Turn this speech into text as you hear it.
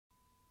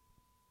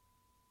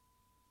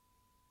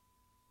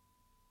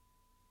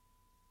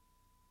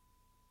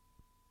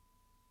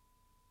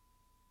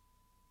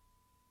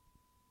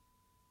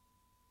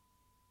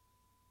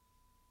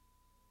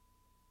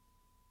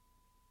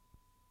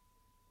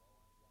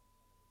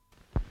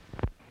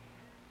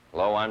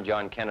Hello, I'm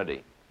John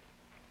Kennedy.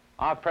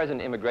 Our present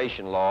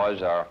immigration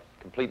laws are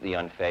completely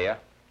unfair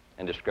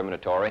and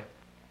discriminatory.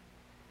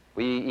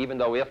 Even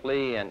though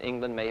Italy and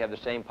England may have the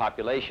same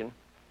population,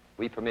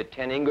 we permit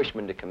 10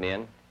 Englishmen to come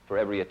in for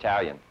every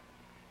Italian.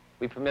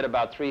 We permit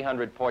about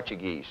 300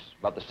 Portuguese,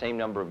 about the same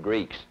number of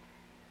Greeks.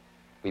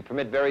 We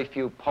permit very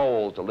few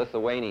Poles or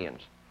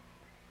Lithuanians,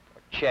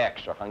 or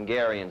Czechs or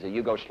Hungarians or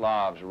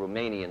Yugoslavs or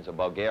Romanians or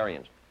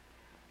Bulgarians.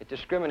 It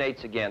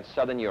discriminates against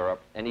Southern Europe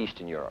and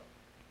Eastern Europe.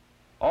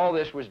 All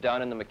this was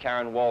done in the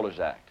McCarran-Walters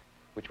Act,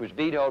 which was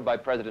vetoed by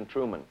President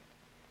Truman.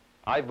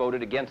 I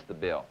voted against the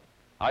bill.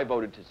 I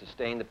voted to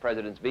sustain the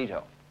president's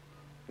veto.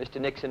 Mr.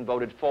 Nixon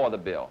voted for the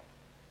bill.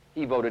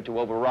 He voted to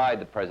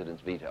override the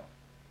president's veto.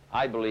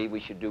 I believe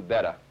we should do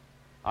better.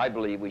 I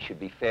believe we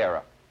should be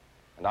fairer.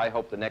 And I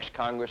hope the next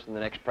Congress and the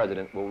next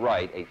president will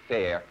write a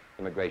fair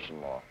immigration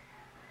law.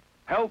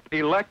 Help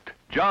elect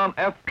John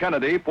F.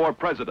 Kennedy for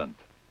president.